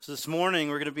So this morning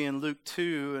we're going to be in Luke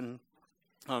 2,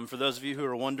 and for those of you who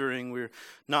are wondering, we're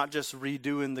not just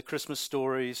redoing the Christmas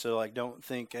story, so don't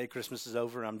think, hey, Christmas is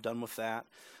over, I'm done with that.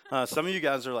 Some of you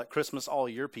guys are Christmas all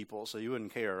year people, so you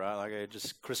wouldn't care, right?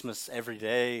 Just Christmas every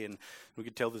day, and we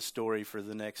could tell this story for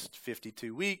the next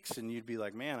 52 weeks, and you'd be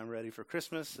like, man, I'm ready for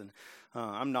Christmas, and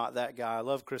I'm not that guy. I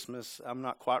love Christmas. I'm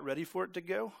not quite ready for it to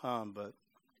go, but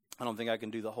I don't think I can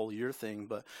do the whole year thing.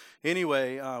 But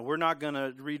anyway, we're not going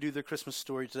to redo the Christmas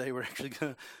story today. We're actually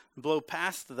going to blow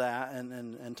past that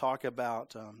and talk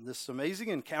about this amazing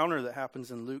encounter that happens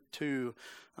in Luke 2,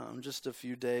 just a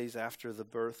few days after the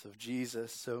birth of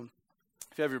Jesus. So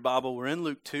if you have your Bible, we're in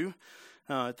Luke 2.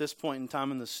 At this point in time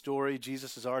in the story,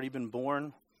 Jesus has already been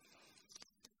born.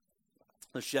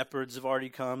 The shepherds have already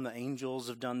come. The angels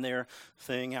have done their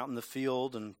thing out in the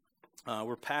field, and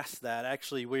we're past that.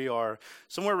 Actually, we are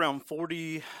somewhere around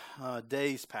 40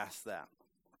 days past that.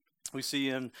 We see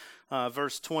in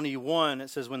verse 21, it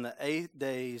says, when the 8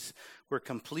 days were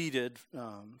completed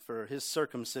for his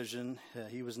circumcision,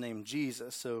 he was named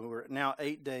Jesus. So we're now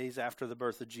 8 days after the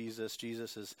birth of Jesus.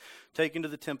 Jesus is taken to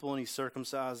the temple and he's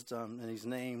circumcised, and he's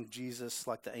named Jesus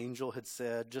like the angel had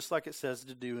said, just like it says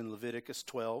to do in Leviticus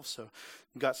 12. So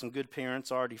we've got some good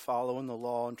parents already following the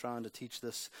law and trying to teach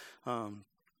this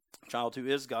child who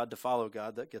is God to follow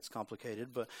God. That gets complicated.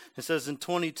 But it says in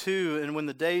 22, and when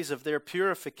the days of their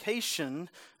purification,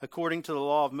 according to the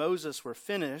law of Moses, were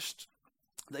finished,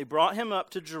 they brought him up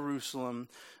to Jerusalem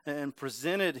and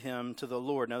presented him to the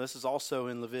Lord. Now, this is also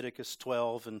in Leviticus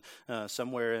 12 and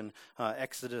somewhere in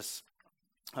Exodus.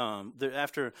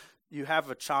 After you have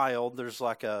a child, there's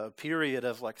a period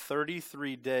of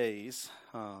 33 days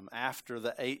after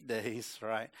the 8 days,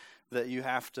 right, that you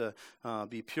have to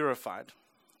be purified.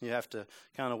 You have to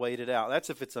kind of wait it out. That's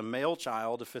if it's a male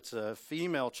child. If it's a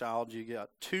female child, you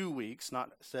got 2 weeks,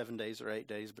 not 7 days or 8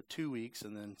 days, but 2 weeks,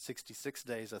 and then 66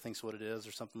 days, I think is what it is,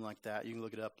 or something like that. You can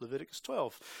look it up, Leviticus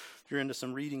 12, if you're into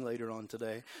some reading later on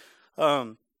today.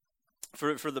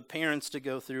 For the parents to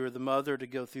go through, or the mother to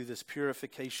go through this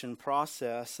purification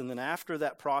process, and then after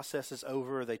that process is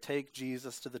over, they take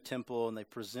Jesus to the temple and they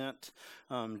present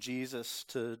Jesus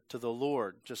to the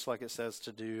Lord, just like it says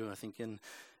to do, I think, in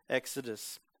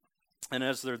Exodus. And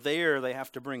as they're there, they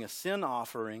have to bring a sin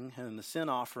offering, and the sin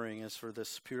offering is for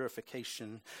this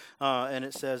purification. And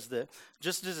it says that,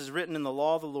 just as is written in the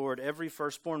law of the Lord, every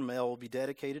firstborn male will be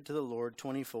dedicated to the Lord,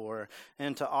 24,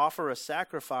 and to offer a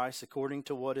sacrifice according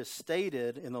to what is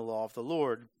stated in the law of the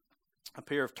Lord. A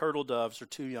pair of turtle doves or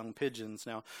 2 young pigeons.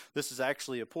 Now, this is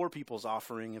actually a poor people's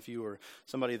offering. If you were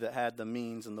somebody that had the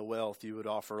means and the wealth, you would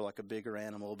offer a bigger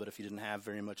animal. But if you didn't have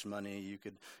very much money,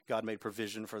 God made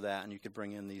provision for that, and you could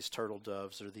bring in these turtle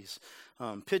doves or these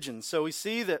pigeons. So we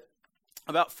see that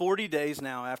about 40 days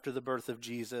now after the birth of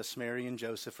Jesus, Mary and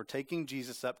Joseph are taking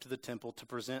Jesus up to the temple to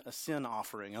present a sin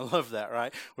offering. I love that,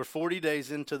 right? We're 40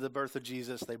 days into the birth of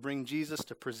Jesus. They bring Jesus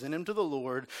to present him to the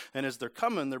Lord, and as they're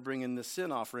coming, they're bringing the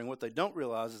sin offering. What they don't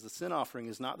realize is the sin offering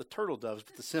is not the turtle doves,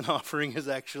 but the sin offering is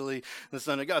actually the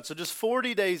Son of God. So just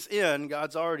 40 days in,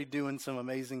 God's already doing some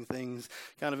amazing things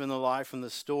kind of in the life and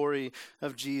the story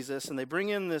of Jesus, and they bring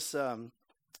in this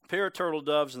pair of turtle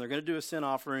doves, and they're going to do a sin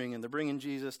offering, and they're bringing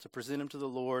Jesus to present him to the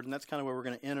Lord, and that's kind of where we're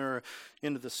going to enter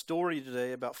into the story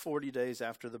today, about 40 days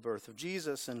after the birth of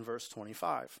Jesus, in verse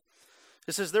 25.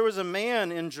 It says, there was a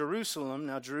man in Jerusalem.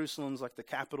 Now, Jerusalem's the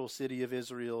capital city of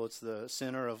Israel. It's the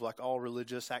center of all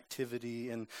religious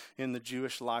activity and in the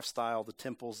Jewish lifestyle. The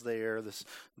temple's there, this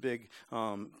big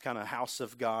kind of house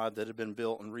of God that had been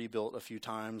built and rebuilt a few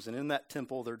times. And in that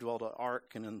temple, there dwelt an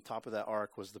ark, and on top of that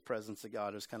ark was the presence of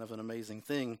God. It was kind of an amazing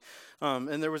thing.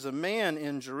 And there was a man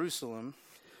in Jerusalem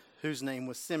whose name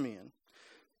was Simeon.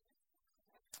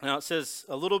 Now, it says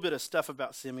a little bit of stuff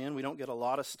about Simeon. We don't get a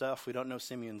lot of stuff. We don't know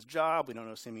Simeon's job. We don't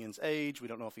know Simeon's age. We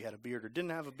don't know if he had a beard or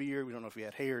didn't have a beard. We don't know if he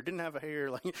had hair or didn't have a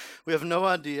hair. We have no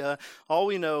idea. All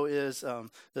we know is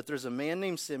that there's a man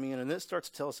named Simeon, and it starts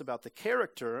to tell us about the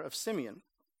character of Simeon.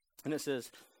 And it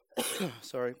says,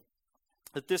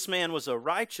 that this man was a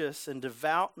righteous and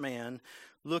devout man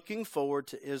looking forward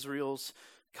to Israel's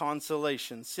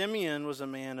consolation. Simeon was a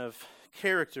man of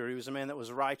character. He was a man that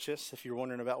was righteous. If you're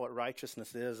wondering about what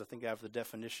righteousness is, I think I have the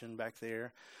definition back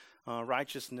there.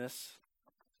 Righteousness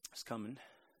is coming.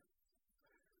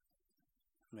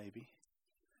 Maybe.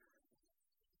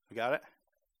 We got it?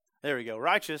 There we go.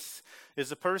 Righteous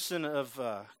is a person of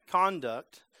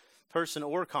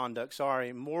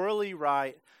morally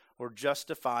right or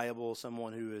justifiable,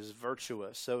 someone who is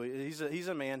virtuous. So he's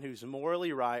a man who's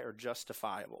morally right or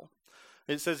justifiable.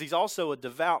 It says he's also a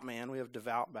devout man. We have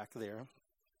devout back there.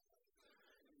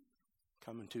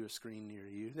 Coming to a screen near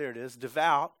you. There it is.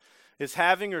 Devout. is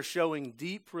having or showing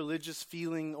deep religious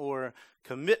feeling or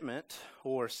commitment,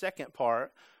 or second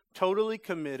part, totally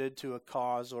committed to a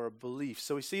cause or a belief.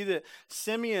 So we see that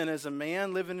Simeon is a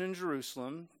man living in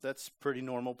Jerusalem. That's pretty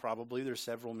normal probably. There's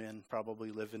several men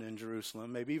probably living in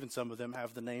Jerusalem. Maybe even some of them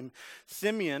have the name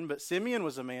Simeon. But Simeon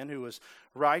was a man who was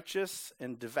righteous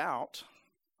and devout.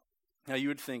 Now you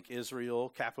would think Israel,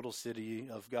 capital city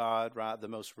of God, right? The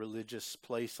most religious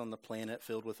place on the planet,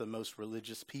 filled with the most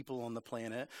religious people on the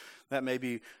planet. That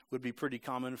maybe would be pretty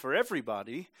common for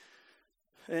everybody.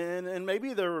 And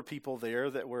maybe there were people there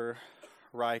that were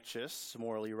righteous,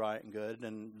 morally right and good.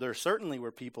 And there certainly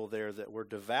were people there that were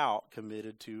devout,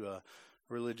 committed to a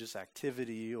religious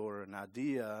activity or an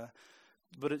idea.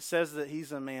 But it says that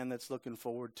he's a man that's looking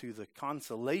forward to the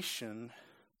consolation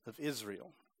of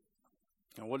Israel.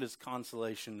 Now, what is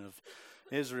consolation of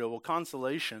Israel? Well,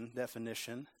 consolation,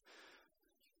 definition,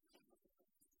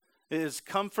 is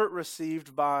comfort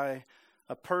received by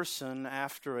a person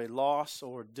after a loss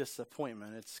or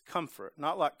disappointment. It's comfort,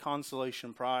 not like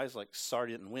consolation prize, like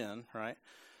sorry didn't win, right?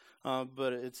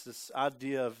 But it's this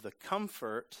idea of the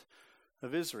comfort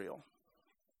of Israel.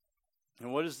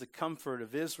 And what is the comfort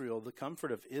of Israel? The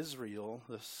comfort of Israel,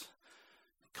 this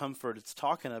comfort it's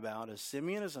talking about, is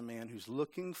Simeon is a man who's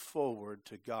looking forward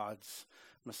to God's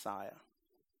Messiah.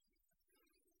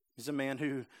 He's a man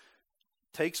who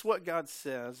takes what God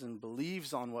says and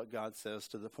believes on what God says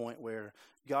to the point where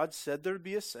God said there'd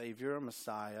be a Savior, a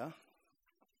Messiah,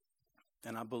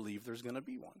 and I believe there's going to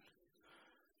be one.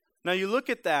 Now you look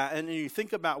at that and you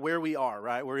think about where we are,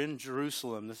 right? We're in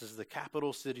Jerusalem. This is the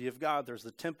capital city of God. There's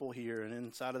the temple here, and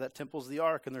inside of that temple is the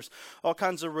ark, and there's all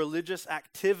kinds of religious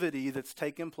activity that's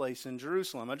taking place in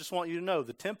Jerusalem. I just want you to know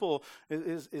the temple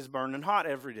is burning hot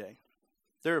every day.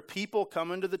 There are people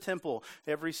coming to the temple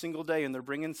every single day, and they're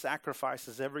bringing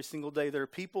sacrifices every single day. There are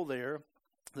people there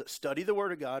that study the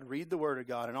Word of God, read the Word of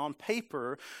God, and on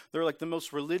paper, they're like the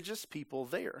most religious people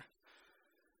there.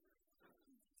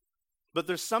 But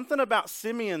there's something about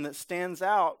Simeon that stands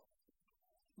out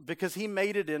because he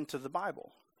made it into the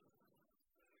Bible,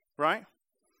 right?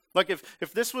 Like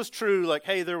if this was true, like,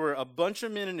 hey, there were a bunch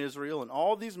of men in Israel, and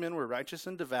all these men were righteous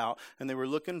and devout, and they were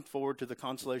looking forward to the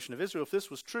consolation of Israel. If this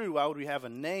was true, why would we have a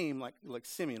name like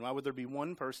Simeon? Why would there be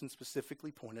one person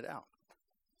specifically pointed out?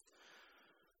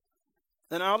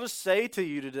 And I'll just say to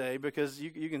you today, because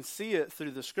you can see it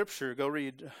through the Scripture, go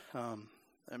read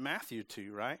Matthew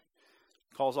 2, right?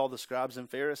 Calls all the scribes and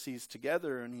Pharisees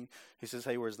together, and he says,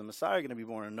 hey, where's the Messiah going to be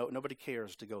born? And nobody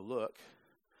cares to go look.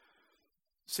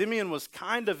 Simeon was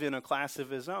kind of in a class of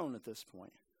his own at this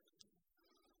point.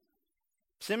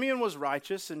 Simeon was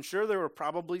righteous, and sure, there were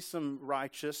probably some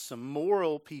righteous, some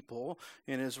moral people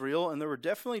in Israel, and there were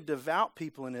definitely devout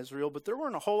people in Israel, but there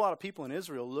weren't a whole lot of people in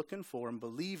Israel looking for and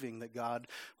believing that God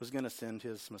was going to send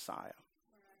his Messiah.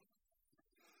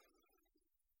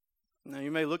 Now,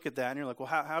 you may look at that and you're like, well,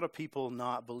 how do people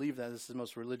not believe that? This is the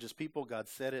most religious people. God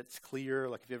said it. It's clear.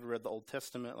 Like, if you ever read the Old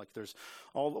Testament, like, there's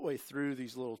all the way through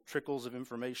these little trickles of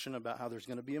information about how there's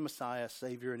going to be a Messiah, a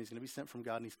Savior, and he's going to be sent from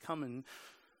God, and he's coming.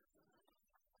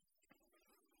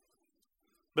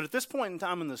 But at this point in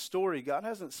time in the story, God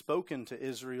hasn't spoken to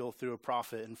Israel through a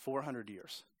prophet in 400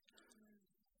 years.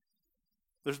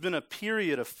 There's been a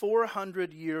period of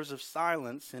 400 years of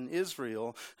silence in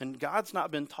Israel, and God's not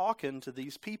been talking to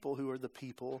these people who are the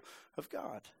people of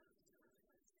God.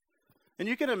 And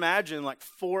you can imagine, like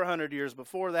 400 years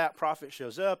before that, prophet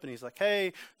shows up and he's like,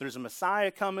 hey, there's a Messiah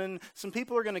coming. Some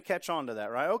people are going to catch on to that,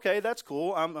 right? Okay, that's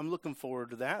cool. I'm looking forward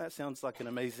to that. That sounds like an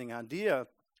amazing idea.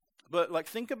 But like,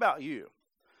 think about you.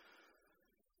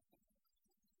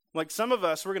 Like, some of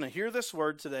us, we're going to hear this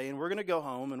word today, and we're going to go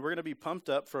home, and we're going to be pumped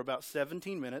up for about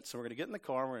 17 minutes, and we're going to get in the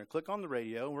car, and we're going to click on the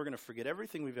radio, and we're going to forget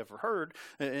everything we've ever heard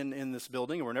in this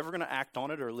building, and we're never going to act on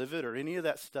it or live it or any of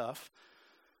that stuff.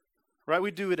 Right?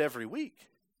 We do it every week.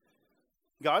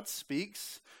 God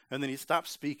speaks, and then he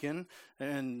stops speaking,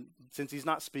 and since he's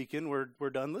not speaking, we're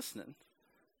done listening.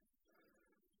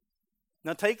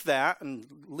 Now take that and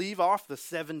leave off the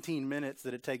 17 minutes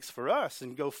that it takes for us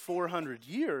and go 400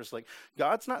 years. Like,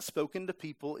 God's not spoken to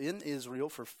people in Israel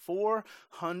for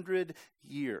 400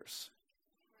 years.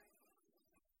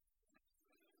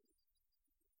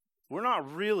 We're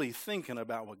not really thinking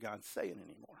about what God's saying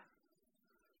anymore.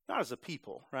 Not as a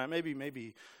people, right?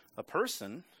 Maybe a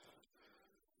person,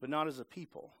 but not as a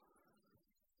people.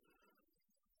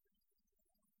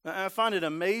 I find it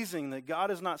amazing that God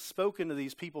has not spoken to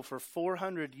these people for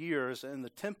 400 years, and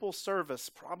the temple service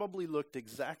probably looked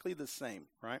exactly the same,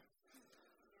 right?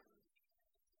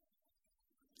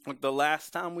 Like, the last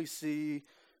time we see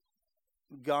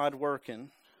God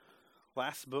working,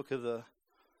 last book of the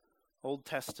Old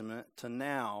Testament to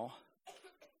now,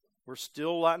 we're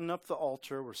still lighting up the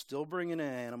altar. We're still bringing in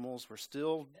animals. We're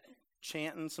still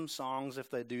chanting some songs if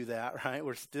they do that, right?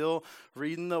 We're still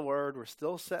reading the word. We're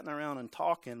still sitting around and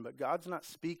talking, but God's not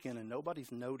speaking and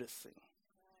nobody's noticing.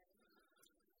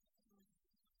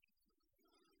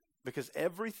 Because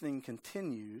everything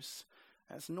continues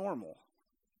as normal.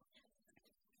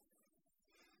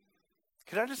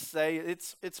 Could I just say,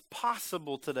 it's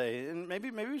possible today, and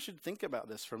maybe we should think about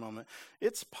this for a moment.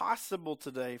 It's possible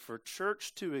today for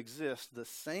church to exist the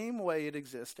same way it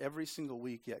exists every single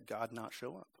week, yet God not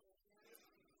show up.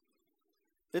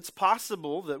 It's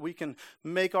possible that we can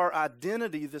make our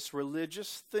identity this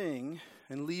religious thing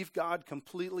and leave God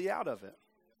completely out of it.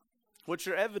 What's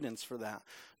your evidence for that?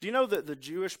 Do you know that the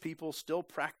Jewish people still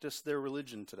practice their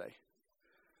religion today?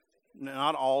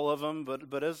 Not all of them,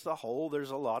 but as a whole,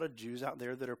 there's a lot of Jews out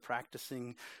there that are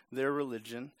practicing their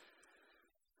religion.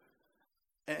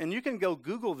 And you can go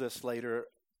Google this later.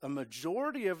 A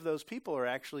majority of those people are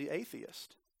actually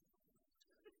atheist.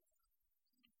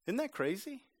 Isn't that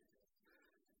crazy?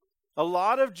 A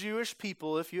lot of Jewish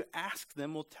people, if you ask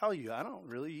them, will tell you, I don't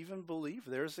really even believe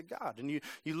there's a God. And you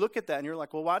look at that and you're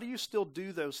like, well, why do you still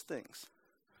do those things?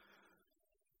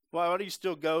 Why do you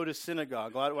still go to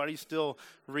synagogue? Why do you still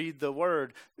read the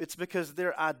word? It's because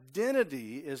their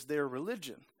identity is their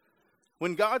religion.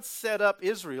 When God set up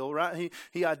Israel, right,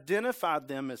 he identified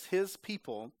them as his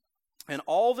people. And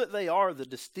all that they are that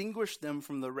distinguished them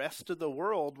from the rest of the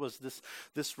world was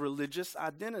this religious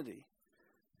identity.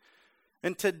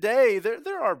 And today,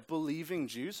 there are believing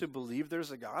Jews who believe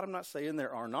there's a God. I'm not saying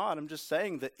there are not. I'm just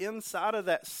saying that inside of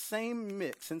that same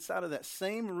mix, inside of that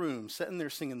same room, sitting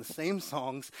there singing the same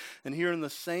songs and hearing the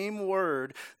same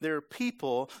word, there are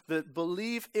people that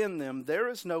believe in them. There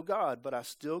is no God, but I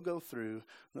still go through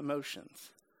the motions.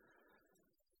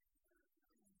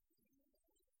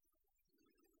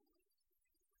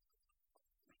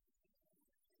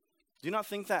 Do you not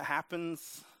think that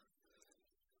happens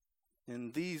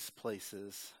in these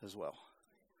places as well?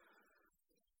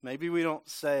 Maybe we don't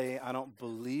say, I don't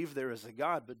believe there is a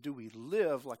God, but do we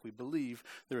live like we believe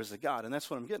there is a God? And that's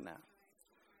what I'm getting at.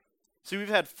 See, we've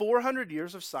had 400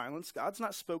 years of silence. God's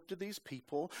not spoke to these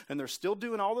people, and they're still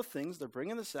doing all the things. They're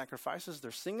bringing the sacrifices.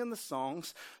 They're singing the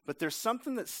songs. But there's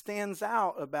something that stands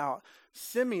out about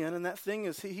Simeon, and that thing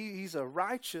is he's a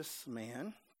righteous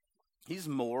man. He's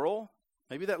moral.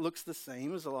 Maybe that looks the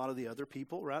same as a lot of the other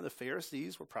people, right? The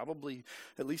Pharisees were probably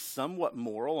at least somewhat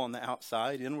moral on the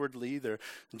outside. Inwardly,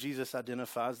 Jesus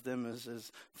identifies them as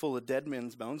full of dead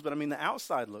men's bones. But I mean, the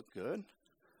outside looked good.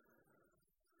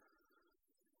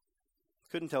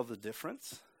 Couldn't tell the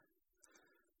difference.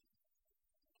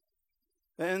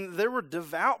 And there were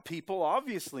devout people,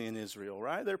 obviously, in Israel,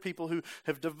 right? There are people who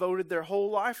have devoted their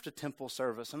whole life to temple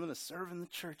service. I'm going to serve in the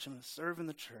church. I'm going to serve in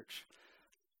the church.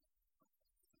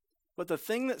 But the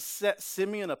thing that set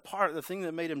Simeon apart, the thing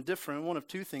that made him different, one of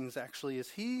two things actually,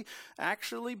 is he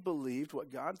actually believed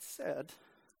what God said,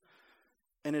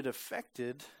 and it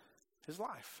affected his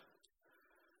life.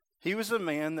 He was a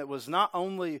man that was not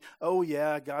only, oh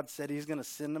yeah, God said he's going to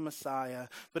send a Messiah,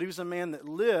 but he was a man that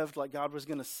lived like God was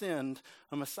going to send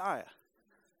a Messiah.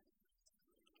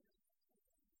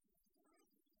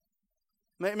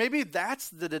 Maybe that's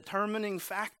the determining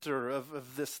factor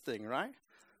of this thing, right?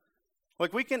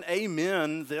 Like, we can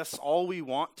amen this all we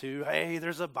want to. Hey,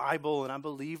 there's a Bible, and I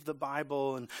believe the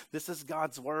Bible, and this is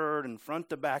God's word, and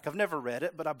front to back. I've never read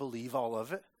it, but I believe all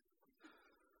of it.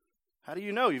 How do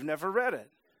you know you've never read it?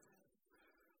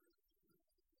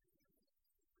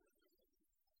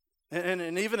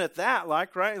 And even at that,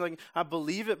 right? Like, I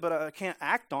believe it, but I can't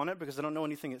act on it because I don't know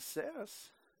anything it says.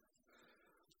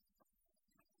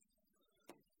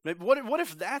 Maybe, what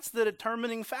if that's the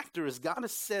determining factor? Is God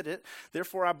has said it,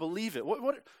 therefore I believe it.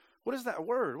 What is that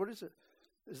word? What is it?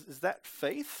 Is that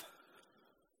faith?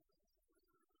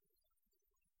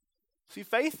 See,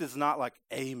 faith is not like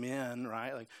amen,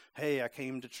 right? Like, hey, I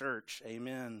came to church,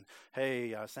 amen.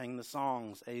 Hey, I sang the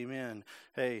songs, amen.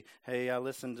 Hey, I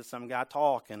listened to some guy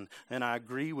talk and I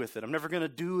agree with it. I'm never going to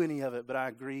do any of it, but I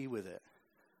agree with it.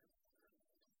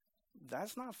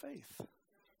 That's not faith.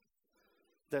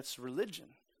 That's religion.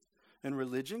 And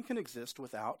religion can exist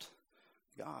without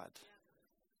God.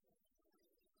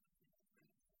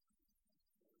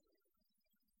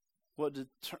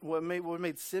 What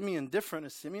made Simeon different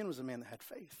is Simeon was a man that had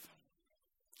faith.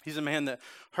 He's a man that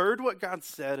heard what God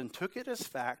said and took it as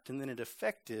fact, and then it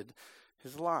affected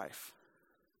his life.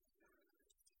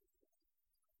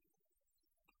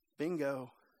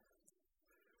 Bingo.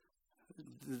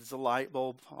 Is a light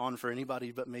bulb on for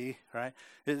anybody but me, right?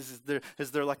 Is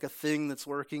there like a thing that's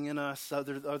working in us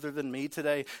other than me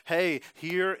today? Hey,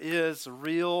 here is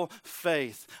real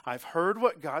faith. I've heard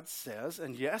what God says,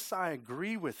 and yes, I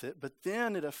agree with it, but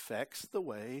then it affects the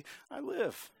way I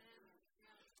live.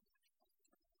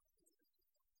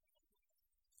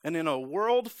 And in a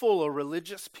world full of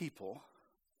religious people,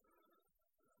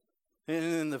 and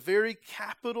in the very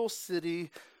capital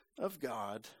city of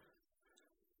God,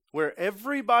 where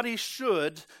everybody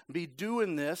should be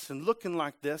doing this and looking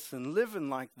like this and living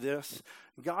like this,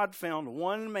 God found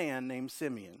one man named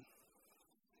Simeon.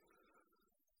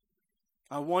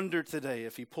 I wonder today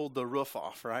if he pulled the roof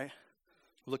off, right?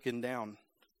 Looking down.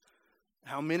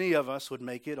 How many of us would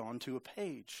make it onto a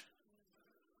page?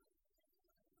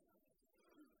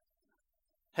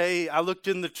 Hey, I looked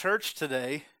in the church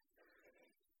today,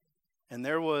 and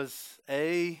there was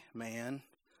a man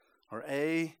or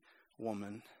a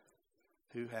woman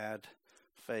who had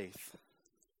faith.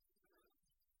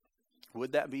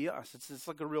 Would that be us? It's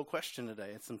like a real question today.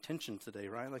 It's some tension today,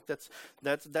 right? Like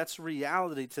that's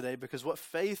reality today, because what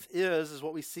faith is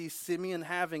what we see Simeon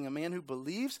having, a man who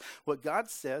believes what God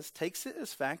says, takes it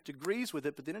as fact, agrees with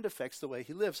it, but then it affects the way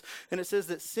he lives. And it says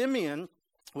that Simeon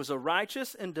was a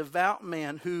righteous and devout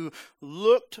man who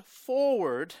looked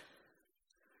forward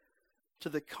to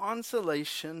the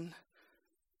consolation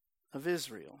of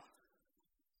Israel.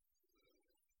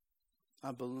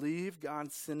 I believe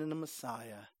God's sending a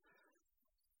Messiah,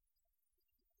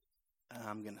 and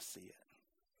I'm going to see it.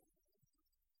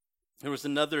 There was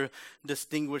another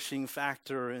distinguishing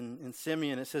factor in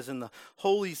Simeon. It says, and the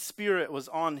Holy Spirit was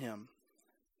on him.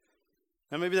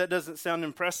 Now, maybe that doesn't sound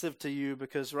impressive to you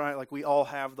because, right, like we all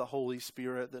have the Holy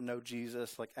Spirit that know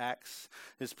Jesus. Like Acts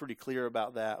is pretty clear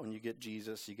about that. When you get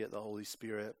Jesus, you get the Holy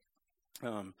Spirit.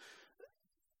 I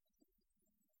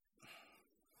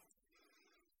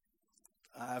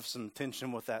have some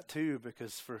tension with that too,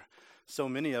 because for so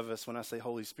many of us, when I say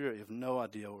Holy Spirit, you have no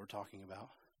idea what we're talking about.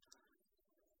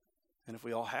 And if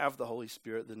we all have the Holy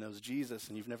Spirit that knows Jesus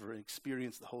and you've never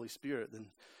experienced the Holy Spirit, then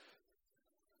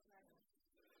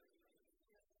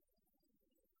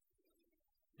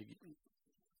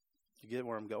you get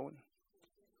where I'm going.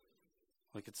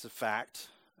 Like it's a fact,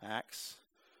 Acts,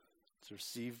 to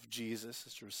receive Jesus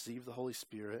is to receive the Holy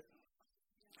Spirit.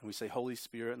 And we say Holy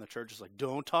Spirit, and the church is like,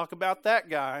 don't talk about that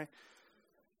guy.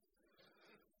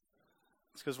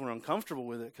 It's because we're uncomfortable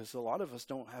with it, because a lot of us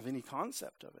don't have any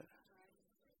concept of it.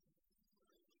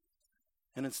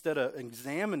 And instead of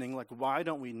examining, like, why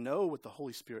don't we know what the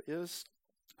Holy Spirit is,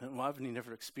 and why haven't we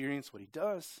never experienced what he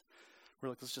does, we're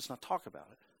like, let's just not talk about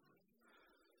it.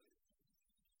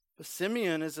 But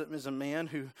Simeon is a man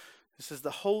who says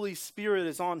the Holy Spirit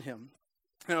is on him.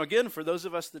 Now, again, for those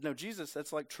of us that know Jesus,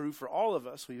 that's like true for all of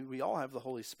us. We all have the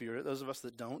Holy Spirit. Those of us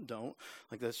that don't.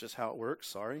 Like that's just how it works.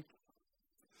 Sorry.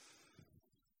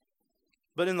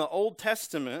 But in the Old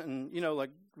Testament, and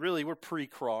like really we're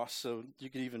pre-cross, so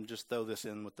you could even just throw this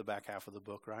in with the back half of the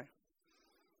book, right?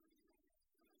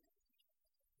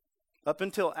 Up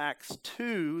until Acts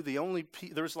 2,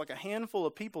 there was like a handful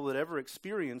of people that ever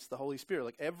experienced the Holy Spirit.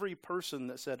 Like every person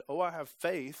that said, "Oh, I have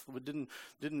faith," but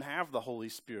didn't have the Holy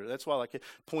Spirit. That's why like it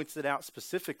points it out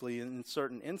specifically in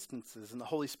certain instances. And the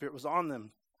Holy Spirit was on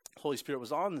them. Holy Spirit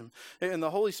was on them. And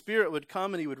the Holy Spirit would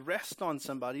come and he would rest on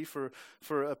somebody for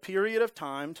a period of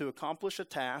time to accomplish a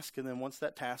task. And then once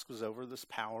that task was over, this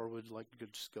power would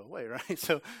just go away, right?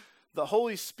 So the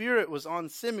Holy Spirit was on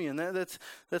Simeon.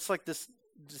 That's like this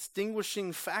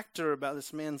distinguishing factor about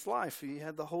this man's life. He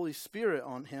had the Holy Spirit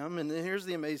on him. And here's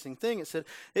the amazing thing. It said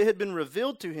it had been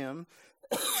revealed to him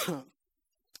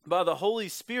by the Holy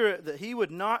Spirit that he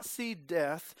would not see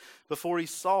death before he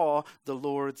saw the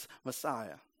Lord's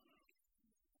Messiah.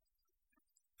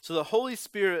 So the Holy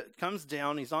Spirit comes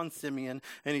down, he's on Simeon,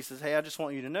 and he says, hey, I just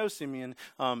want you to know, Simeon,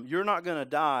 you're not going to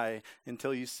die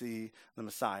until you see the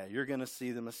Messiah. You're going to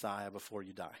see the Messiah before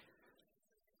you die.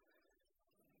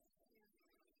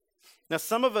 Now,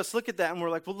 some of us look at that and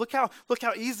we're like, well, look how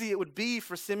easy it would be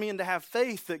for Simeon to have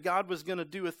faith that God was going to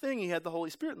do a thing. He had the Holy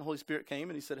Spirit, and the Holy Spirit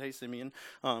came and he said, hey, Simeon,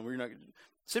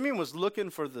 Simeon was looking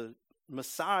for the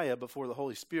Messiah before the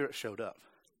Holy Spirit showed up.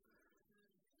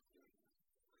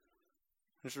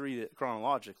 Just read it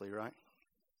chronologically, right?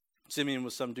 Simeon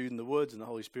was some dude in the woods, and the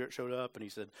Holy Spirit showed up, and he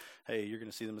said, hey, you're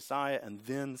going to see the Messiah. And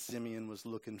then Simeon was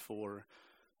looking for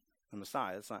the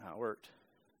Messiah. That's not how it worked.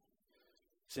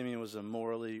 Simeon was a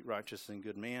morally righteous and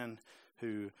good man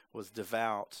who was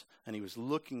devout, and he was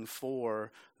looking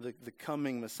for the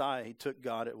coming Messiah. He took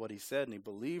God at what he said, and he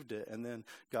believed it. And then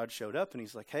God showed up, and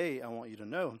he's like, hey, I want you to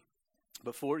know,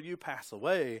 before you pass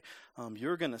away,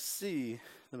 you're going to see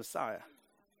the Messiah.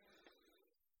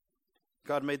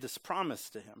 God made this promise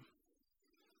to him.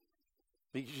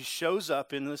 He shows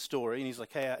up in the story, and he's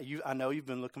like, hey, I know you've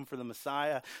been looking for the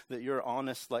Messiah, that your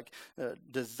honest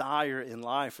desire in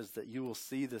life is that you will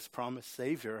see this promised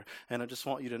Savior, and I just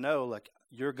want you to know,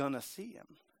 you're going to see him.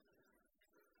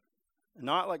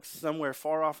 Not somewhere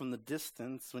far off in the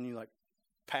distance when you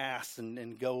pass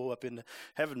and go up into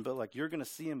heaven, but you're going to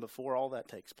see him before all that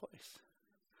takes place.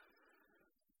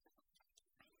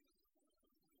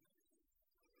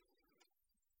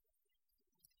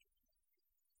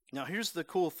 Now, here's the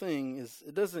cool thing is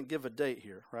it doesn't give a date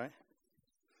here, right?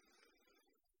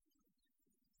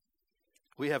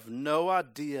 We have no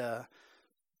idea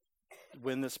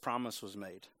when this promise was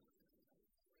made.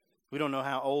 We don't know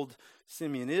how old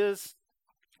Simeon is.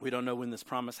 We don't know when this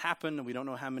promise happened, and we don't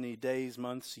know how many days,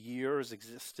 months, years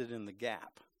existed in the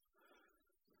gap.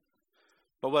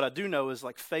 But what I do know is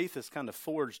faith is kind of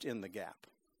forged in the gap.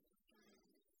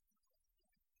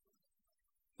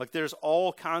 There's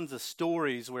all kinds of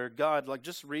stories where God,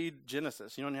 just read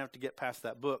Genesis. You don't have to get past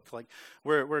that book.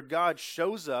 Where God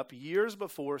shows up years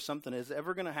before something is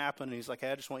ever going to happen. And he's like,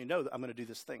 hey, I just want you to know that I'm going to do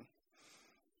this thing.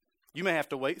 You may have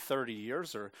to wait 30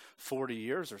 years or 40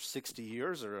 years or 60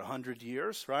 years or 100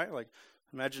 years, right?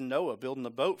 Imagine Noah building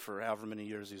a boat for however many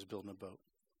years he was building a boat.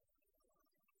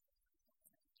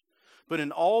 But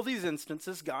in all these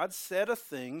instances, God said a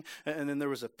thing, and then there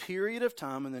was a period of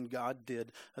time, and then God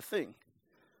did a thing.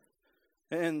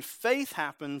 And faith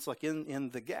happens in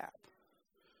the gap.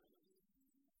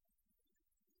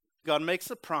 God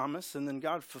makes a promise, and then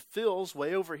God fulfills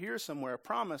way over here somewhere a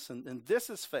promise, and this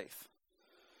is faith.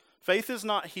 Faith is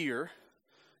not here.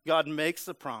 God makes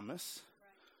a promise.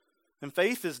 And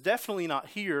faith is definitely not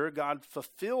here. God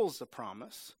fulfills a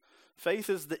promise. Faith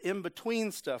is the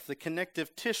in-between stuff, the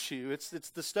connective tissue. It's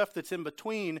the stuff that's in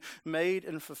between made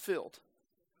and fulfilled.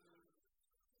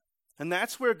 And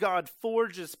that's where God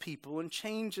forges people and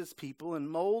changes people and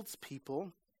molds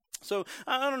people. So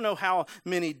I don't know how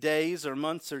many days or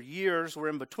months or years were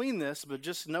in between this, but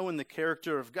just knowing the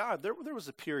character of God, there was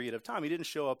a period of time. He didn't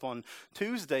show up on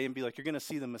Tuesday and be like, you're going to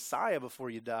see the Messiah before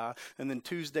you die. And then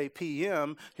Tuesday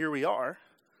p.m., here we are.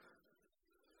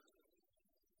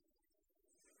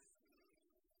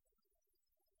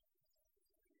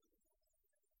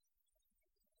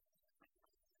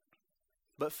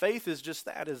 But faith is just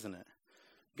that, isn't it?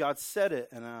 God said it,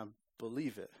 and I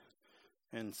believe it.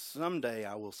 And someday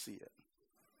I will see it.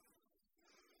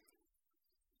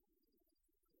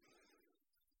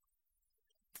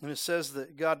 And it says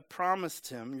that God promised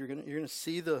him, you're going to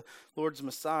see the Lord's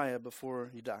Messiah before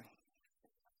you die.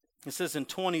 It says in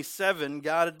 27,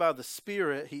 guided by the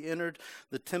Spirit, he entered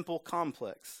the temple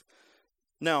complex.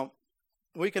 Now,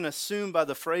 we can assume by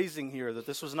the phrasing here that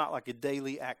this was not a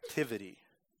daily activity.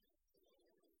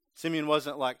 Simeon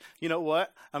wasn't like, you know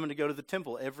what, I'm going to go to the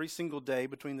temple every single day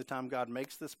between the time God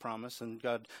makes this promise and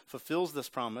God fulfills this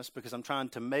promise because I'm trying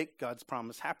to make God's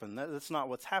promise happen. That's not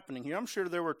what's happening here. I'm sure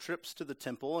there were trips to the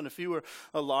temple, and if you were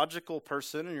a logical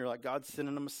person and you're like, God's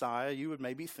sending a Messiah, you would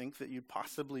maybe think that you'd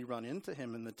possibly run into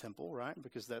him in the temple, right?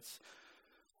 Because that's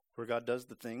where God does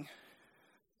the thing.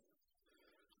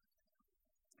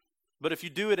 But if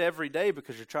you do it every day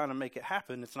because you're trying to make it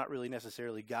happen, it's not really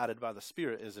necessarily guided by the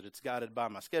Spirit, is it? It's guided by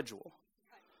my schedule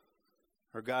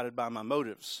or guided by my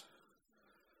motives.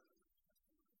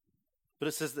 But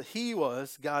it says that he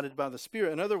was guided by the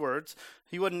Spirit. In other words,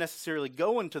 he wasn't necessarily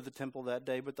going to the temple that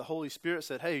day, but the Holy Spirit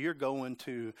said, hey, you're going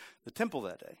to the temple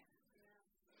that day.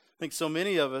 I think so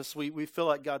many of us, we feel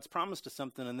like God's promised us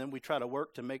something, and then we try to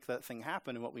work to make that thing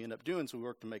happen, and what we end up doing is we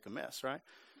work to make a mess, right?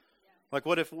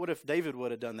 What if David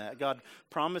would have done that? God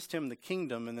promised him the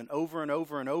kingdom, and then over and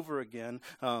over and over again,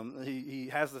 he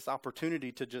has this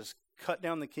opportunity to just cut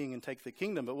down the king and take the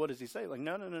kingdom. But what does he say?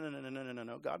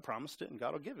 No. God promised it, and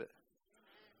God will give it.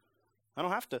 I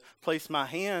don't have to place my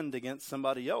hand against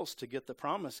somebody else to get the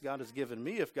promise God has given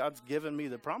me. If God's given me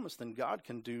the promise, then God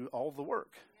can do all the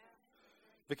work.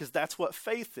 Because that's what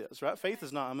faith is, right? Faith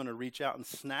is not, I'm going to reach out and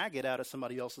snag it out of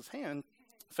somebody else's hand.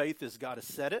 Faith is God has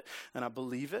said it, and I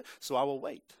believe it, so I will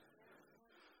wait.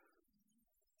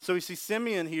 So we see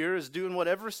Simeon here is doing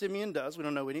whatever Simeon does. We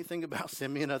don't know anything about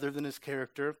Simeon other than his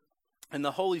character. And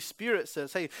the Holy Spirit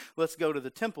says, hey, let's go to the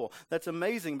temple. That's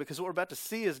amazing because what we're about to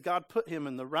see is God put him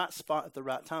in the right spot at the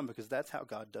right time because that's how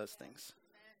God does things.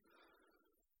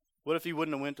 What if he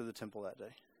wouldn't have went to the temple that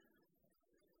day?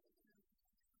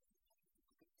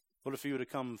 What if he would have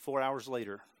come 4 hours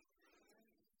later?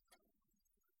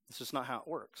 It's just not how it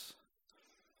works.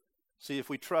 See, if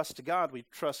we trust God, we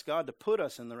trust God to put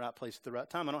us in the right place at the right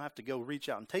time. I don't have to go reach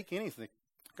out and take anything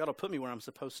God will put me where I'm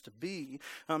supposed to be.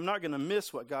 I'm not going to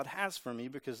miss what God has for me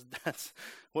because that's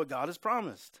what God has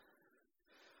promised.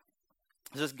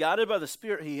 It says, guided by the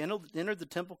Spirit, he entered the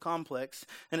temple complex.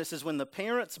 And it says, when the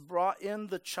parents brought in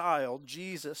the child,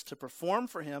 Jesus, to perform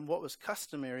for him what was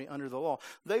customary under the law,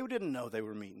 they didn't know they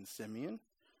were meeting Simeon.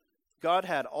 God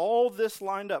had all this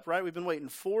lined up, right? We've been waiting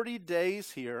 40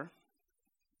 days here.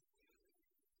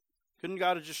 Couldn't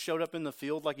God have just showed up in the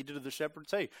field like he did to the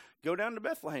shepherds? Hey, go down to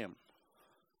Bethlehem.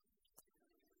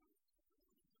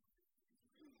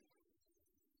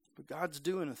 But God's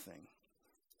doing a thing.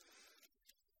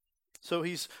 So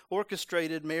he's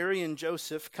orchestrated Mary and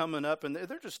Joseph coming up, and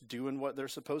they're just doing what they're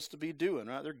supposed to be doing,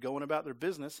 right? They're going about their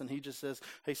business, and he just says,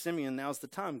 hey, Simeon, now's the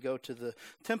time. Go to the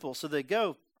temple. So they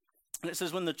go. And it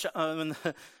says, when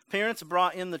the parents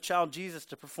brought in the child Jesus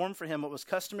to perform for him what was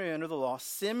customary under the law,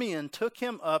 Simeon took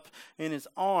him up in his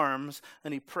arms,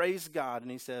 and he praised God, and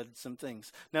he said some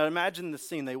things. Now imagine the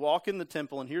scene. They walk in the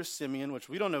temple, and here's Simeon, which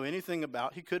we don't know anything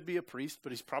about. He could be a priest,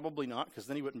 but he's probably not, because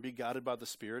then he wouldn't be guided by the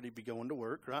Spirit. He'd be going to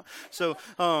work, right? So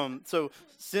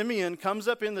Simeon comes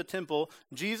up in the temple.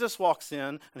 Jesus walks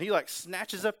in, and he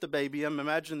snatches up the baby. I'm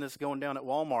imagining this going down at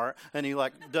Walmart, and he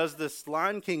does this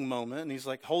Lion King moment, and he's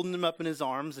holding him up in his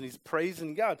arms, and he's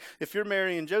praising God. If you're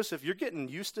Mary and Joseph, you're getting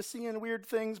used to seeing weird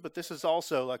things, but this is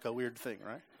also a weird thing,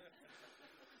 right?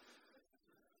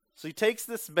 So he takes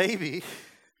this baby,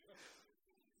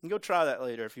 and go try that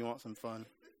later if you want some fun.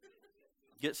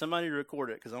 Get somebody to record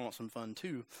it, because I want some fun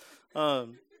too.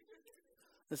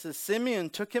 It says, Simeon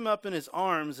took him up in his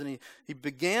arms, and he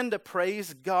began to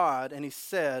praise God, and he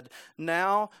said,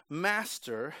 now,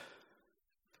 Master,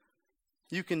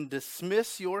 you can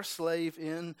dismiss your slave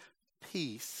in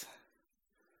peace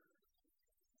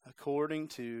according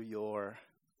to your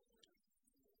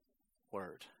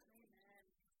word.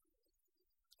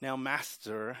 Now,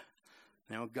 Master,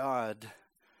 now God,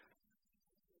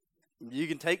 you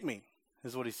can take me,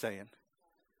 is what he's saying.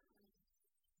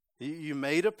 You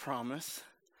made a promise,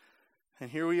 and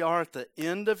here we are at the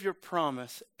end of your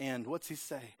promise, and what's he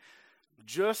say?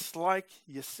 Just like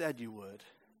you said you would,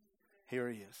 here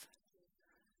he is.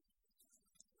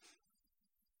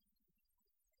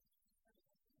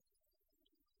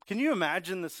 Can you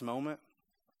imagine this moment?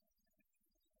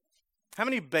 How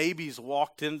many babies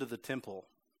walked into the temple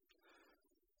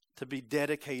to be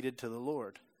dedicated to the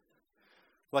Lord?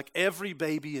 Every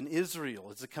baby in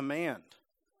Israel, it's a command.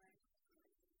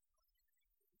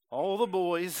 All the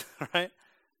boys, right,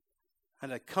 had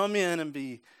to come in and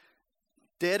be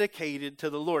dedicated to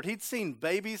the Lord. He'd seen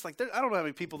babies, I don't know how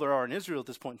many people there are in Israel at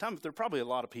this point in time, but there are probably a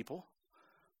lot of people.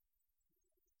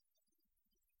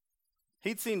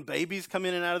 He'd seen babies come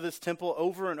in and out of this temple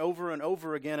over and over and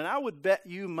over again. And I would bet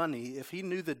you money, if he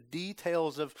knew the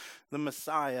details of the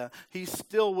Messiah, he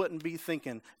still wouldn't be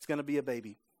thinking, it's going to be a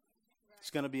baby.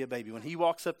 It's going to be a baby. When he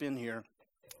walks up in here,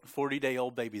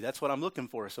 40-day-old baby, that's what I'm looking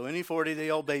for. So any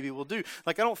 40-day-old baby will do.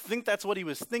 I don't think that's what he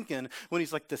was thinking when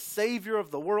he's the Savior of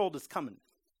the world is coming.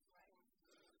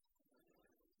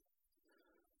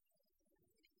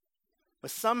 But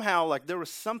somehow, there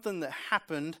was something that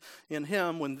happened in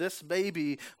him when this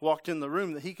baby walked in the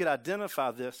room that he could identify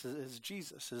this as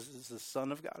Jesus, as the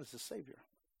Son of God, as the Savior.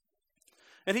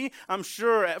 And he, I'm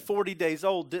sure, at 40 days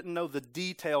old, didn't know the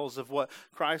details of what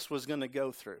Christ was going to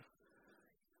go through.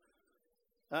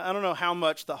 I don't know how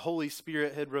much the Holy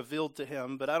Spirit had revealed to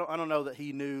him, but I don't know that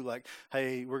he knew,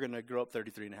 hey, we're going to grow up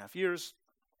 33 and a half years.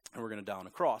 And we're going to die on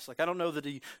a cross. I don't know that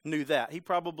he knew that. He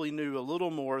probably knew a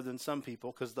little more than some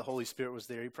people because the Holy Spirit was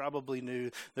there. He probably knew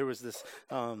there was this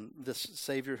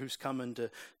Savior who's coming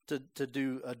to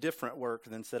do a different work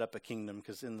than set up a kingdom,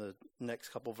 because in the next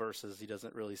couple verses he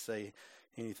doesn't really say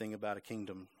anything about a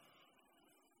kingdom.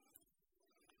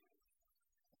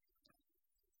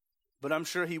 But I'm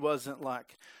sure he wasn't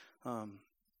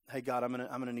hey God, I'm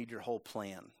gonna need your whole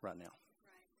plan right now.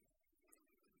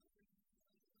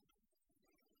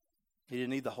 He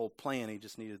didn't need the whole plan, he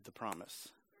just needed the promise.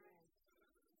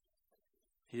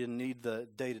 He didn't need the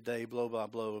day-to-day,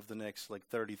 blow-by-blow of the next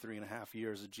 33 and a half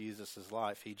years of Jesus'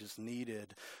 life. He just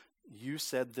needed, you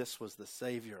said this was the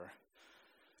Savior.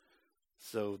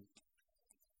 So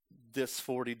this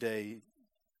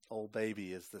 40-day-old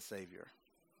baby is the Savior.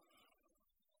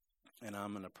 And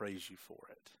I'm going to praise you for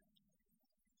it.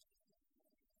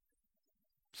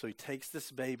 So he takes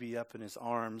this baby up in his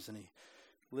arms and he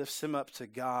lifts him up to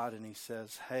God, and he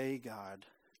says, hey, God,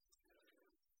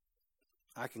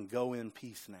 I can go in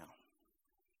peace now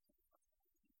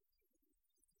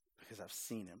because I've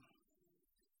seen him.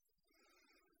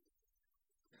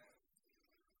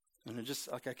 And it just,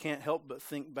 I can't help but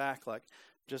think back,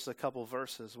 just a couple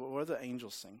verses. What do the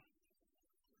angels sing?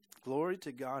 Glory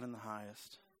to God in the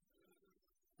highest,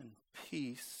 and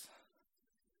peace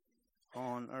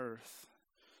on earth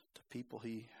to people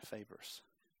he favors.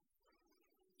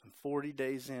 And 40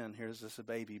 days in, here's this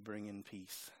baby bringing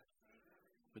peace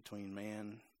between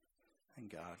man and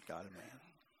God, God and man.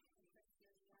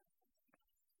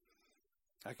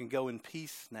 I can go in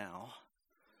peace now.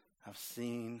 I've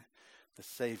seen the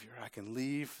Savior. I can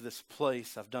leave this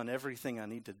place. I've done everything I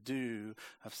need to do.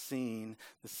 I've seen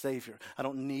the Savior. I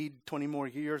don't need 20 more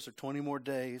years or 20 more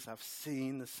days. I've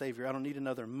seen the Savior. I don't need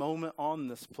another moment on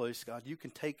this place, God. You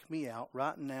can take me out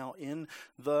right now in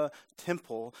the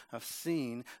temple. I've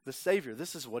seen the Savior.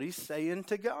 This is what he's saying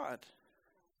to God.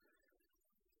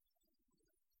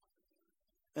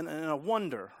 And I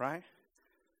wonder, right?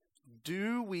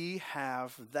 Do we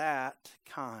have that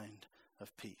kind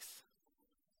of peace?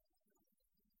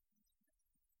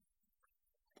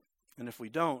 And if we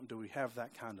don't, do we have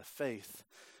that kind of faith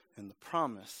in the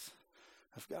promise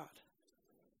of God?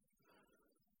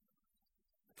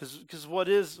 Because what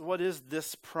is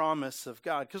this promise of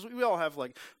God? Because we all have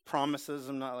like promises.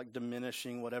 I'm not like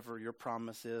diminishing whatever your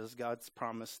promise is. God's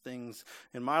promised things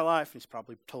in my life. He's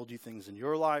probably told you things in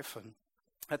your life, and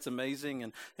that's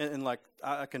amazing. And like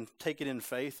I can take it in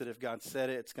faith that if God said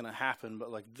it, it's going to happen.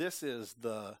 But like this is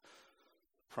the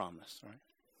promise, right?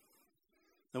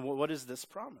 And what is this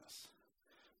promise?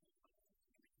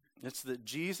 It's that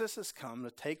Jesus has come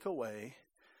to take away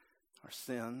our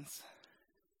sins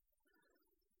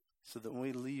so that when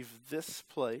we leave this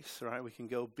place, right, we can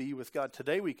go be with God.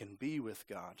 Today we can be with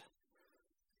God.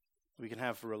 We can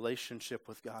have a relationship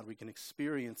with God. We can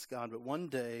experience God. But one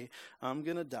day I'm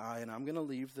going to die and I'm going to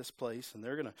leave this place and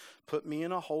they're going to put me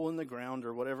in a hole in the ground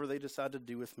or whatever they decide to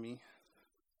do with me.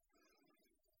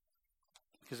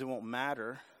 Because it won't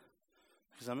matter.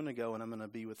 Because I'm going to go and I'm going to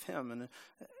be with him.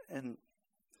 And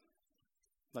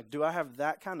like, do I have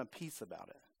that kind of peace about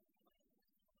it?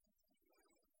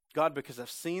 God, because I've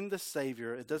seen the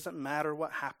Savior, it doesn't matter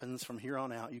what happens from here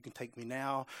on out. You can take me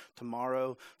now,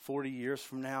 tomorrow, 40 years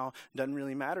from now. It doesn't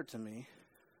really matter to me.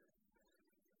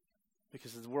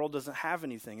 Because the world doesn't have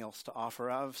anything else to offer.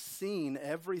 I've seen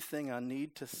everything I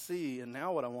need to see, and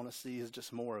now what I want to see is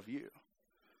just more of you.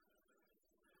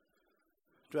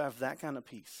 Do I have that kind of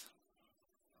peace?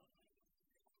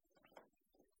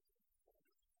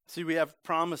 See, we have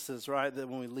promises, right, that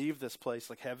when we leave this place,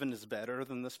 like heaven is better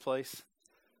than this place.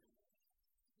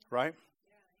 Right?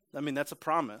 I mean, that's a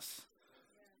promise.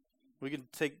 We can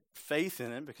take faith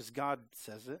in it because God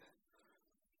says it.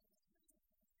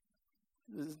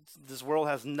 This world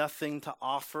has nothing to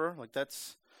offer. Like,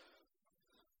 that's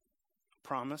a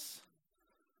promise.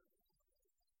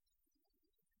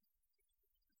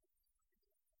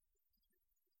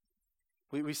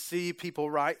 We see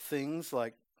people write things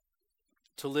like,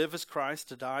 to live is Christ,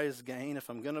 to die is gain. If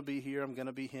I'm going to be here, I'm going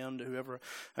to be him to whoever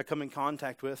I come in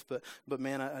contact with. But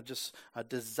man, I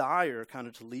desire kind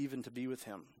of to leave and to be with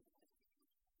him.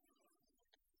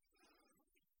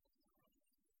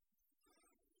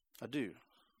 I do.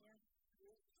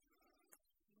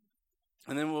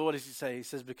 And then what does he say? He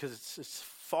says, because it's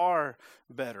far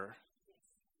better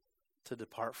to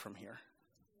depart from here.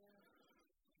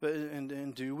 But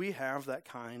and do we have that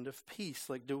kind of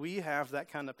peace? Like, do we have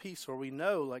that kind of peace where we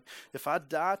know, like, if I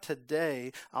die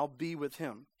today, I'll be with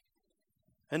him?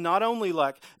 And not only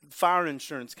like fire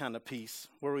insurance kind of peace,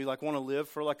 where we like want to live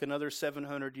for like another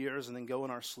 700 years and then go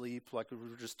in our sleep like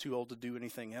we're just too old to do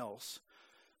anything else.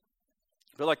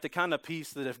 But like the kind of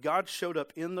peace that if God showed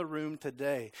up in the room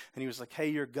today and he was like, hey,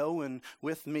 you're going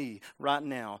with me right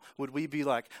now, would we be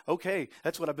like, okay,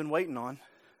 that's what I've been waiting on?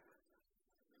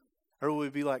 Or would we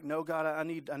be like, no, God, I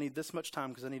need this much time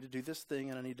because I need to do this thing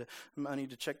and I need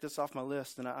to check this off my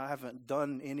list and I haven't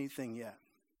done anything yet.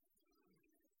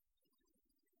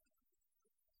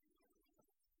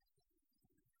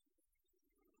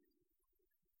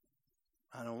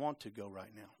 I don't want to go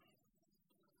right now.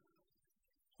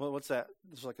 Well, what's that?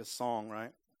 It's like a song,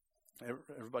 right?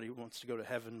 Everybody wants to go to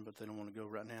heaven, but they don't want to go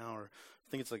right now. Or I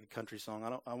think it's like a country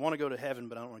song. I want to go to heaven,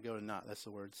 but I don't want to go tonight. That's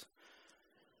the words.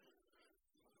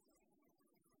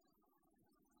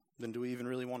 Then do we even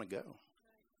really want to go?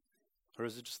 Or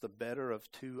is it just the better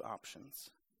of two options?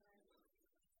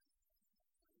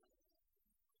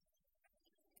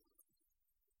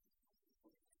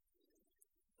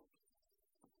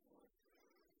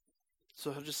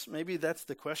 So just maybe that's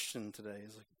the question today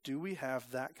is like, do we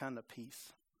have that kind of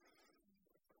peace?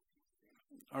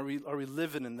 Are we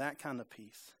living in that kind of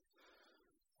peace?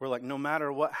 Where like no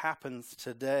matter what happens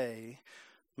today,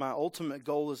 my ultimate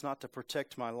goal is not to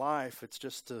protect my life, it's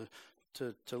just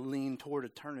to lean toward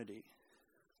eternity.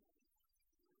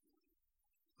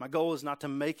 My goal is not to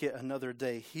make it another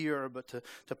day here, but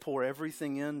to pour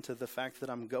everything into the fact that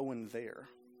I'm going there.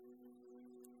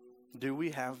 Do we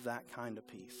have that kind of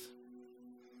peace?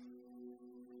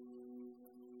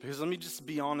 Because let me just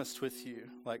be honest with you.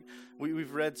 Like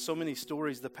we've read so many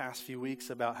stories the past few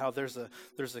weeks about how there's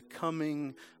a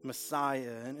coming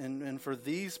Messiah, and for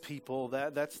these people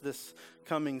that's this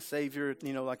coming Savior,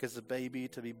 like as a baby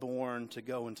to be born, to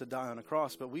go and to die on a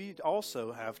cross. But we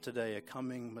also have today a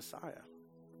coming Messiah.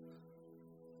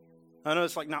 I know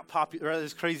it's like not popular,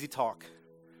 it's crazy talk.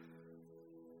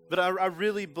 But I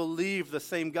really believe the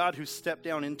same God who stepped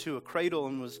down into a cradle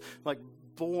and was like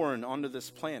born onto this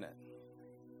planet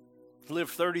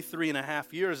lived 33 and a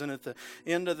half years, and at the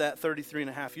end of that 33 and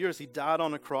a half years, he died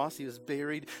on a cross, he was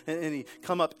buried, and he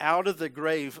come up out of the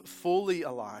grave fully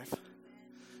alive,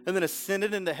 and then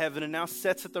ascended into heaven, and now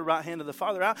sits at the right hand of the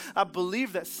Father. I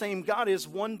believe that same God is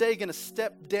one day going to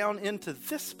step down into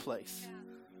this place.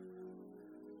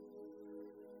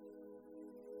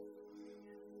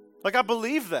 Like, I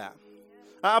believe that.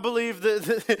 I believe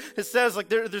that it says like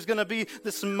there's going to be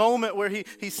this moment where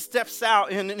he steps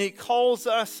out and he calls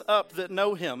us up that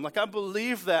know him. Like, I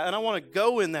believe that, and I want to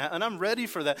go in that, and I'm ready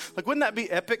for that. Like, wouldn't that be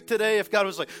epic today if God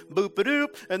was like,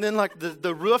 boop-a-doop, and then like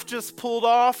the roof just pulled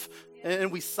off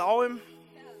and we saw him?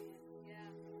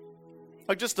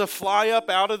 Like, just to fly up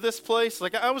out of this place.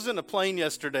 Like, I was in a plane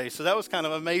yesterday, so that was kind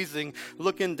of amazing,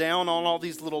 looking down on all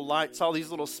these little lights, all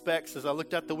these little specks. As I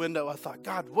looked out the window, I thought,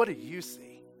 God, what do you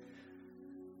see?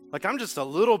 Like, I'm just a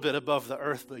little bit above the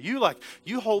earth, but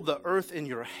you hold the earth in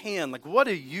your hand. Like, what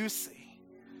do you see?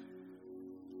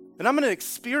 And I'm going to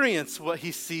experience what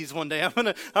he sees one day. I'm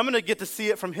going to get to see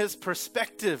it from his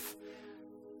perspective.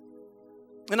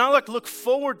 And I look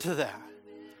forward to that.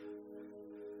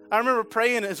 I remember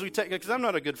praying as we take, because I'm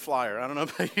not a good flyer. I don't know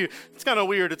about you. It's kind of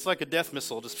weird. It's like a death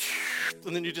missile, just,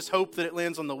 and then you just hope that it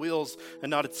lands on the wheels and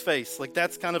not its face. Like,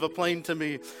 that's kind of a plane to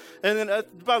me. And then,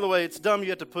 by the way, it's dumb you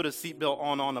have to put a seatbelt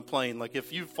on a plane. Like,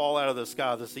 if you fall out of the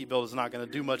sky, the seatbelt is not going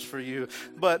to do much for you.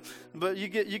 But you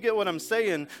get what I'm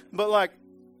saying. But like,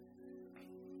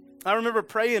 I remember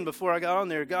praying before I got on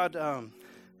there, God,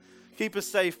 keep us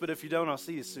safe, but if you don't, I'll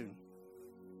see you soon.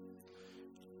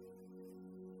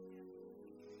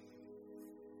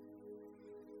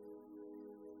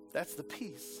 That's the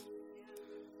peace.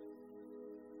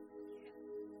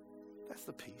 That's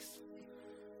the peace.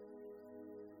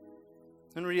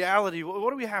 In reality,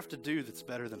 what do we have to do that's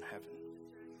better than heaven?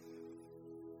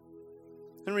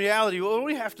 In reality, what do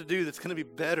we have to do that's going to be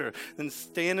better than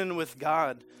standing with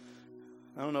God?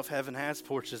 I don't know if heaven has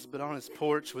porches, but on his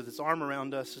porch with his arm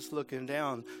around us, just looking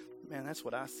down, man, that's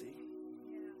what I see.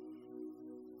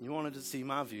 You wanted to see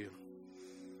my view?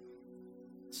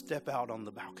 Step out on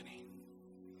the balcony.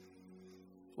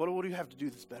 What do you have to do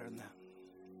that's better than that?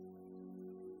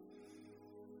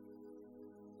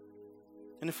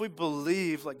 And if we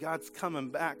believe like God's coming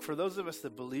back, for those of us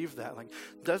that believe that, like,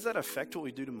 does that affect what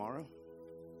we do tomorrow?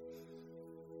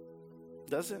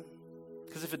 Does it?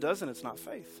 Because if it doesn't, it's not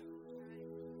faith.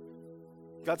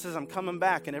 God says, I'm coming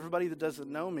back, and everybody that doesn't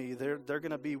know me, they're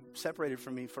going to be separated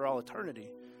from me for all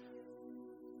eternity.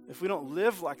 If we don't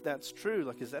live like that's true,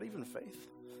 like, is that even faith?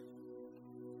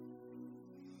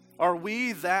 Are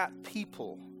we that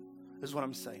people, is what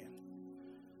I'm saying?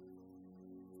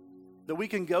 That we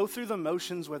can go through the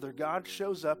motions whether God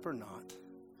shows up or not.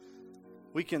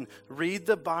 We can read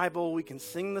the Bible, we can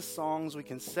sing the songs, we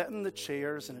can sit in the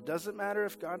chairs, and it doesn't matter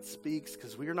if God speaks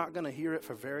because we're not going to hear it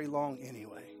for very long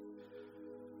anyway.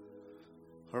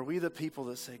 Are we the people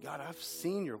that say, God, I've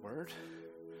seen your word,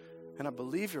 and I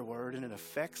believe your word, and it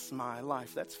affects my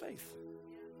life? That's faith.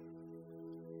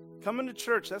 Coming to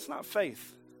church, that's not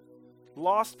faith.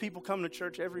 Lost people come to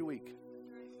church every week.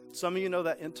 Some of you know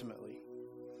that intimately.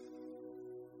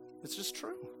 It's just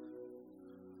true.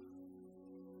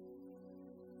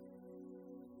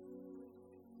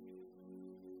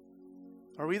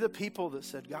 Are we the people that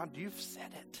said, God, you've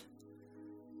said it.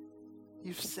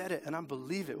 You've said it, and I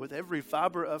believe it with every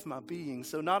fiber of my being.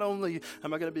 So not only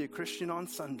am I going to be a Christian on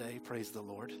Sunday, praise the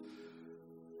Lord,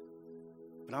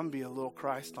 but I'm going to be a little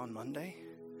Christ on Monday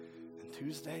and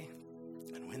Tuesday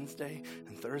and Wednesday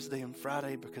and Thursday and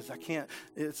Friday, because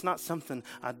it's not something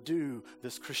I do,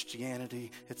 this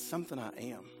Christianity. It's something I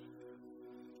am.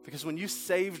 Because when you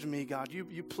saved me, God,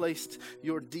 you placed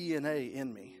your DNA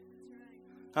in me.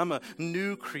 I'm a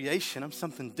new creation. I'm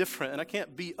something different, and I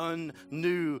can't be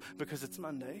un-new because it's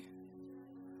Monday.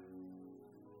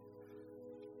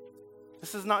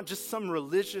 This is not just some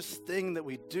religious thing that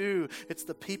we do. It's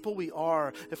the people we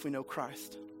are if we know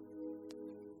Christ.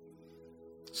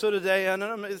 So today, I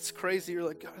know it's crazy. You're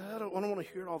like, God, I don't want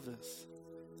to hear all this.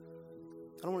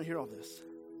 I don't want to hear all this.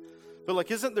 But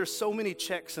like, isn't there so many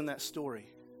checks in that story?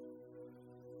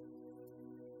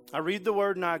 I read the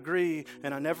word and I agree,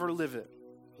 and I never live it.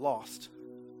 Lost.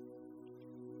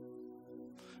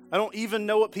 I don't even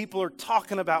know what people are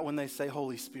talking about when they say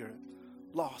Holy Spirit.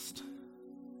 Lost.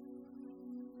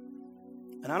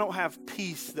 And I don't have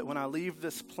peace that when I leave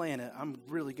this planet, I'm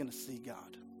really going to see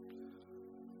God.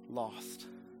 Lost.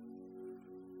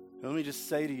 Let me just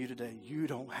say to you today, you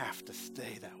don't have to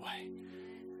stay that way.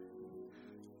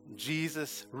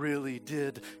 Jesus really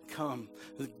did come.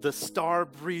 The star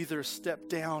breather stepped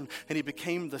down and he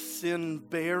became the sin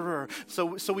bearer.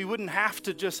 So we wouldn't have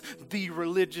to just be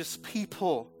religious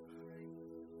people,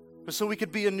 but so we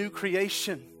could be a new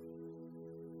creation.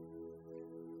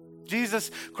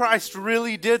 Jesus Christ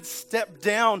really did step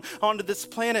down onto this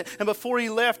planet. And before he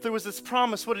left, there was this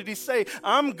promise. What did he say?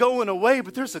 I'm going away,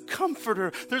 but there's a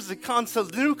comforter. There's a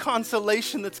new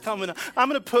consolation that's coming. I'm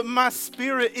going to put my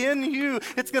spirit in you.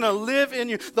 It's going to live in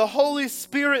you. The Holy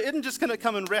Spirit isn't just going to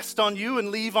come and rest on you and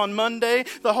leave on Monday.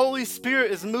 The Holy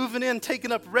Spirit is moving in,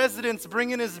 taking up residence,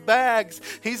 bringing his bags.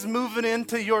 He's moving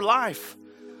into your life.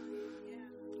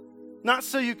 Not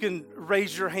so you can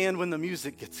raise your hand when the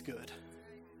music gets good.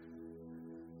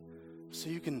 So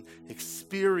you can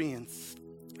experience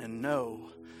and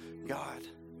know God.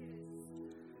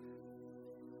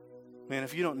 Man,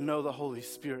 if you don't know the Holy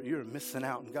Spirit, you're missing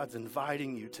out, and God's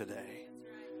inviting you today.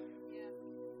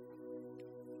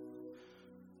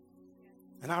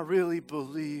 And I really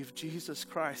believe Jesus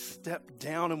Christ stepped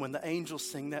down, and when the angels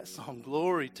sing that song,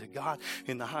 glory to God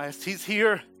in the highest, he's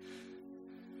here,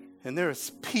 and there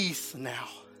is peace now.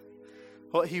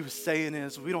 What he was saying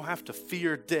is we don't have to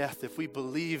fear death if we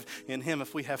believe in him,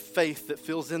 if we have faith that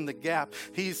fills in the gap.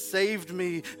 He's saved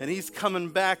me and he's coming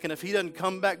back. And if he doesn't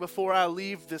come back before I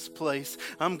leave this place,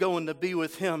 I'm going to be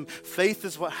with him. Faith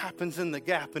is what happens in the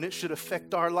gap, and it should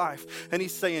affect our life. And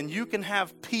he's saying you can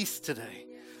have peace today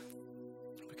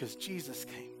because Jesus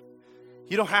came.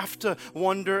 You don't have to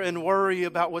wonder and worry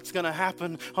about what's going to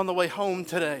happen on the way home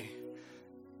today.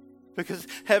 Because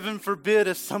heaven forbid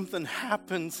if something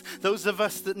happens, those of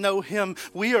us that know him,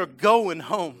 we are going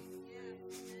home.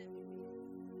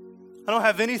 I don't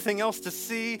have anything else to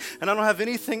see, and I don't have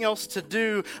anything else to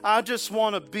do. I just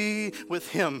want to be with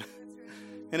him.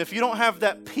 And if you don't have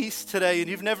that peace today, and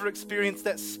you've never experienced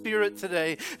that spirit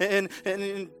today, and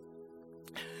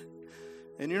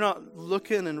you're not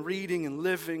looking and reading and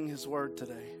living his word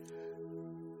today,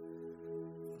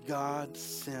 God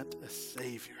sent a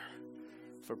Savior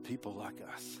for people like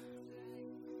us.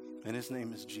 And his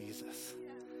name is Jesus.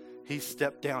 He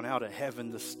stepped down out of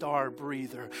heaven, the star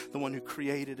breather, the one who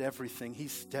created everything. He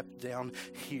stepped down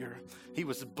here. He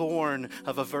was born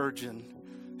of a virgin.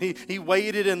 He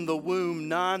waited in the womb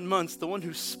 9 months. The one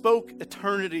who spoke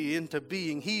eternity into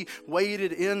being. He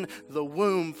waited in the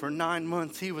womb for 9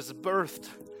 months. He was birthed.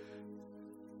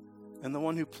 And the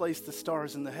one who placed the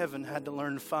stars in the heaven had to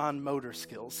learn fine motor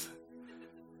skills.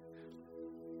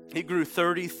 He grew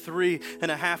 33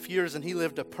 and a half years, and he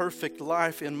lived a perfect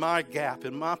life in my gap,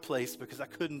 in my place, because I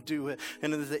couldn't do it.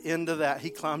 And at the end of that, he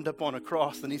climbed up on a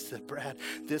cross and he said, Brad,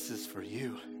 this is for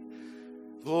you.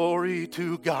 Glory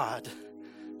to God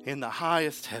in the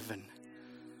highest heaven.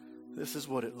 This is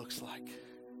what it looks like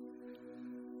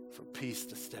for peace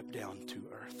to step down to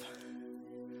earth.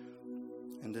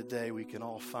 And today we can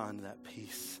all find that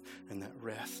peace and that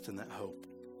rest and that hope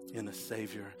in a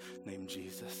Savior named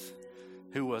Jesus,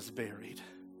 who was buried,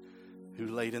 who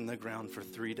laid in the ground for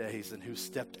 3 days, and who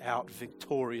stepped out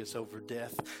victorious over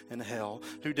death and hell,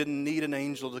 who didn't need an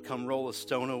angel to come roll a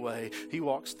stone away. He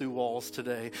walks through walls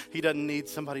today. He doesn't need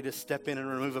somebody to step in and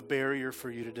remove a barrier for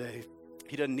you today.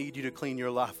 He doesn't need you to clean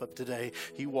your life up today.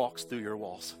 He walks through your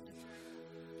walls.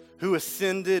 Who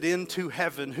ascended into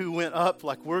heaven, who went up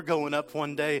like we're going up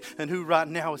one day, and who right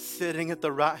now is sitting at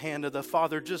the right hand of the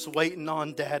Father, just waiting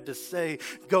on Dad to say,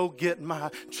 go get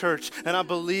my church. And I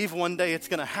believe one day it's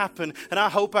going to happen, and I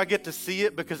hope I get to see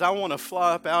it because I want to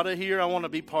fly up out of here. I want to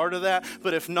be part of that.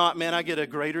 But if not, man, I get a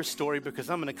greater story because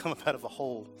I'm going to come up out of a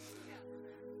hole.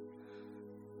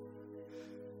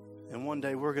 And one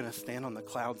day we're going to stand on the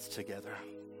clouds together,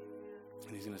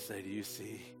 and he's going to say, do you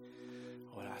see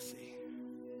what I see?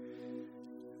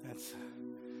 That's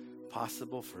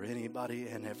possible for anybody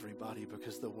and everybody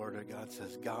because the Word of God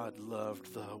says God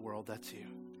loved the world, that's you,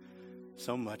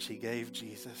 so much he gave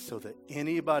Jesus so that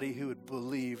anybody who would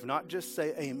believe, not just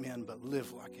say amen, but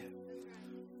live like it,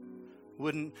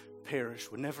 wouldn't perish,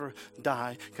 would never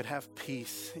die, could have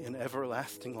peace in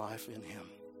everlasting life in him.